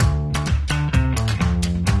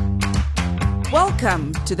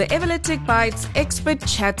Welcome to the Everlytic Bytes Expert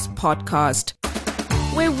Chats podcast,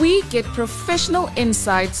 where we get professional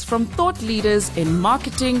insights from thought leaders in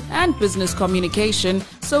marketing and business communication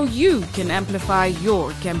so you can amplify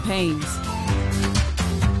your campaigns.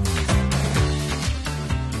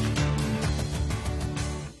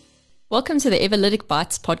 Welcome to the Everlytic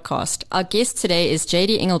Bytes podcast. Our guest today is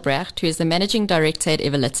JD Engelbrecht, who is the Managing Director at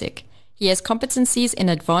Everlytic. He has competencies in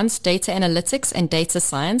advanced data analytics and data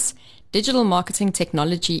science, digital marketing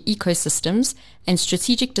technology ecosystems, and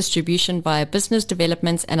strategic distribution via business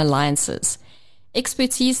development and alliances.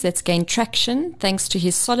 Expertise that's gained traction thanks to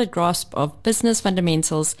his solid grasp of business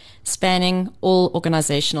fundamentals spanning all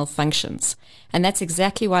organizational functions. And that's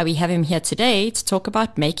exactly why we have him here today to talk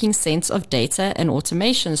about making sense of data and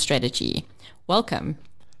automation strategy. Welcome.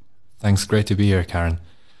 Thanks. Great to be here, Karen.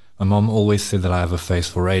 My mom always said that I have a face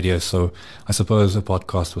for radio, so I suppose a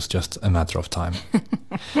podcast was just a matter of time.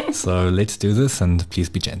 So let's do this, and please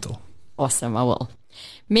be gentle. Awesome, I will.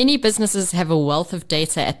 Many businesses have a wealth of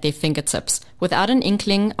data at their fingertips without an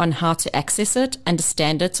inkling on how to access it,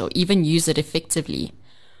 understand it, or even use it effectively.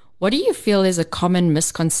 What do you feel is a common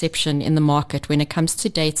misconception in the market when it comes to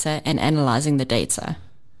data and analyzing the data?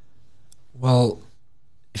 Well,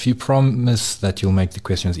 if you promise that you'll make the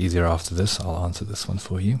questions easier after this, I'll answer this one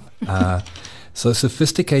for you. So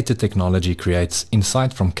sophisticated technology creates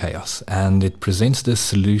insight from chaos, and it presents this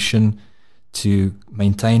solution to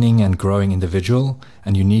maintaining and growing individual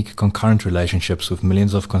and unique concurrent relationships with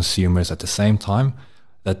millions of consumers at the same time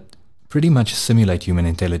that pretty much simulate human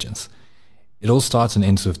intelligence. It all starts and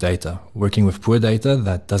ends with data. Working with poor data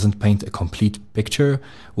that doesn't paint a complete picture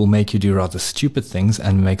will make you do rather stupid things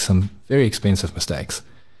and make some very expensive mistakes.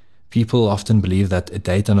 People often believe that a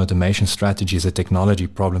data and automation strategy is a technology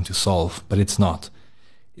problem to solve, but it's not.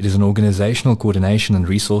 It is an organizational coordination and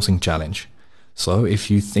resourcing challenge. So if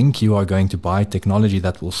you think you are going to buy technology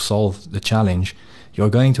that will solve the challenge, you're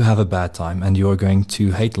going to have a bad time and you're going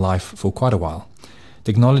to hate life for quite a while.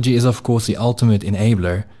 Technology is, of course, the ultimate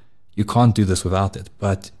enabler. You can't do this without it,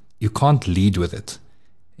 but you can't lead with it.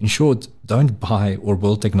 In short, don't buy or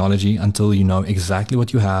build technology until you know exactly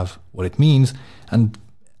what you have, what it means, and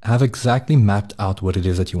have exactly mapped out what it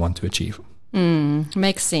is that you want to achieve.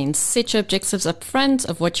 Makes sense. Set your objectives up front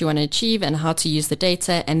of what you want to achieve and how to use the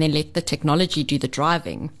data, and then let the technology do the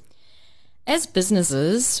driving. As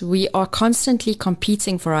businesses, we are constantly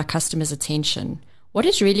competing for our customers' attention. What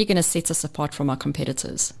is really going to set us apart from our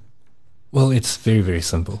competitors? Well, it's very, very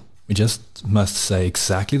simple. We just must say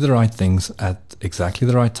exactly the right things at exactly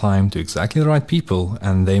the right time to exactly the right people,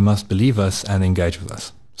 and they must believe us and engage with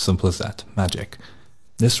us. Simple as that. Magic.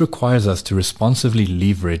 This requires us to responsively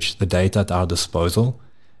leverage the data at our disposal,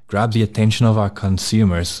 grab the attention of our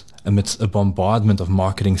consumers amidst a bombardment of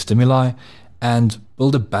marketing stimuli, and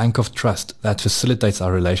build a bank of trust that facilitates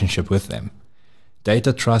our relationship with them.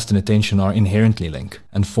 Data, trust, and attention are inherently linked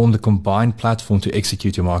and form the combined platform to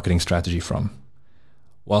execute your marketing strategy from.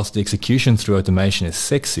 Whilst the execution through automation is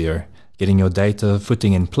sexier, getting your data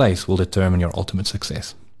footing in place will determine your ultimate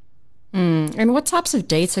success. And what types of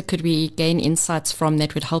data could we gain insights from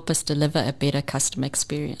that would help us deliver a better customer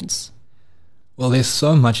experience? Well, there's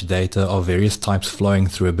so much data of various types flowing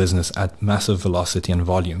through a business at massive velocity and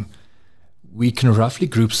volume. We can roughly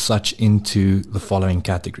group such into the following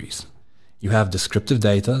categories. You have descriptive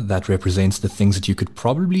data that represents the things that you could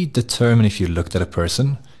probably determine if you looked at a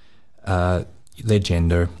person, their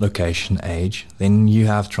gender, location, age. Then you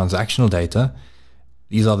have transactional data.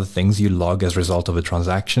 These are the things you log as a result of a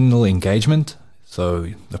transactional engagement. So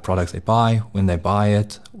the products they buy, when they buy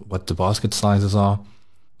it, what the basket sizes are.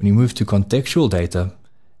 When you move to contextual data,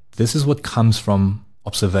 this is what comes from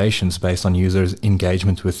observations based on users'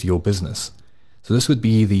 engagement with your business. So this would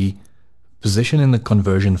be the position in the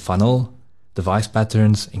conversion funnel, device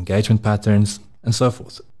patterns, engagement patterns, and so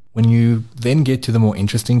forth. When you then get to the more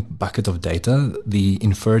interesting bucket of data, the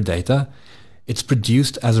inferred data, it's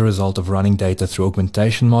produced as a result of running data through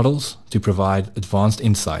augmentation models to provide advanced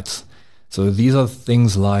insights. So these are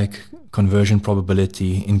things like conversion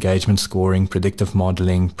probability, engagement scoring, predictive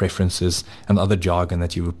modeling, preferences, and other jargon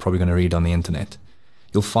that you're probably going to read on the internet.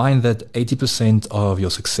 You'll find that 80% of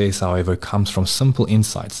your success, however, comes from simple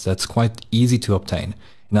insights that's quite easy to obtain.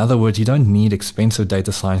 In other words, you don't need expensive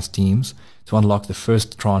data science teams to unlock the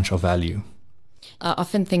first tranche of value. I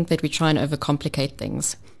often think that we try and overcomplicate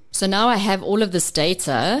things. So now I have all of this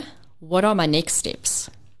data. What are my next steps?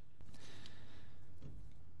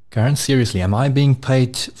 Karen, seriously, am I being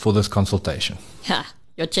paid for this consultation? Ha,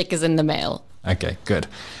 your check is in the mail. Okay, good.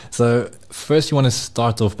 So first you want to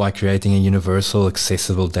start off by creating a universal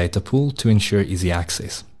accessible data pool to ensure easy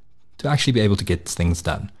access, to actually be able to get things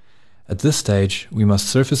done. At this stage, we must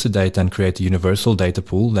surface the data and create a universal data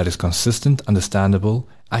pool that is consistent, understandable,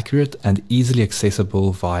 accurate, and easily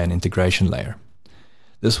accessible via an integration layer.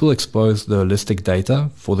 This will expose the holistic data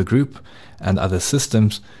for the group and other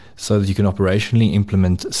systems so that you can operationally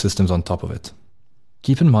implement systems on top of it.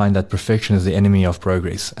 Keep in mind that perfection is the enemy of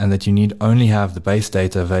progress and that you need only have the base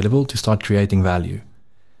data available to start creating value.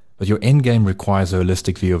 But your end game requires a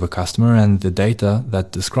holistic view of a customer and the data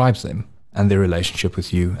that describes them and their relationship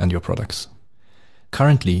with you and your products.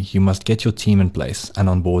 Currently, you must get your team in place and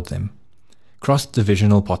onboard them.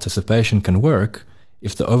 Cross-divisional participation can work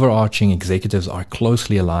if the overarching executives are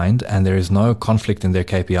closely aligned and there is no conflict in their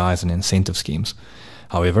KPIs and incentive schemes.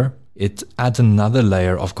 However, it adds another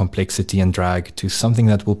layer of complexity and drag to something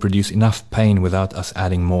that will produce enough pain without us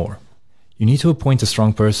adding more. You need to appoint a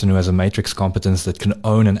strong person who has a matrix competence that can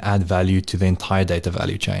own and add value to the entire data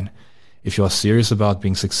value chain. If you are serious about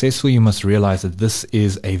being successful, you must realize that this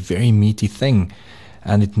is a very meaty thing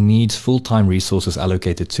and it needs full-time resources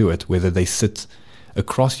allocated to it, whether they sit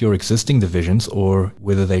across your existing divisions or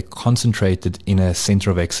whether they concentrated in a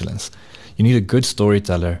center of excellence. You need a good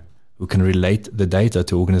storyteller who can relate the data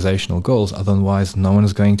to organizational goals, otherwise no one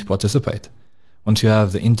is going to participate. Once you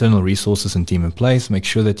have the internal resources and team in place, make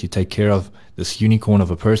sure that you take care of this unicorn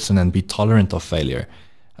of a person and be tolerant of failure,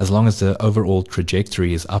 as long as the overall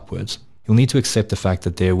trajectory is upwards. You'll need to accept the fact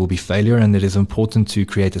that there will be failure and it is important to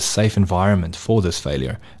create a safe environment for this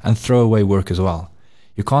failure and throw away work as well.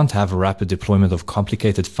 You can't have a rapid deployment of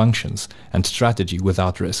complicated functions and strategy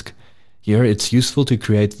without risk. Here, it's useful to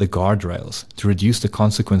create the guardrails to reduce the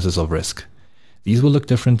consequences of risk. These will look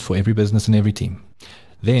different for every business and every team.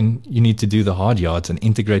 Then, you need to do the hard yards and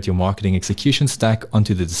integrate your marketing execution stack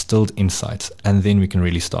onto the distilled insights, and then we can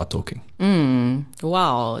really start talking.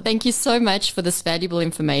 Wow. Thank you so much for this valuable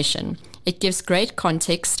information. It gives great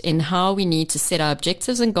context in how we need to set our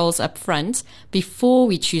objectives and goals up front before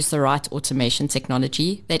we choose the right automation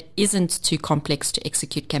technology that isn't too complex to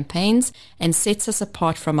execute campaigns and sets us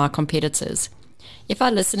apart from our competitors. If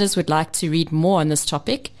our listeners would like to read more on this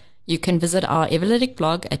topic, you can visit our Everlytic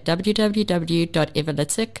blog at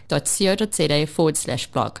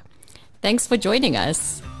www.everlytic.co.za/blog. Thanks for joining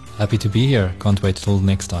us. Happy to be here. Can't wait till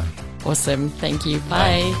next time. Awesome. Thank you.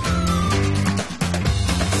 Bye.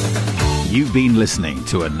 You've been listening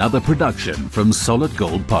to another production from Solid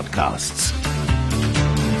Gold Podcasts.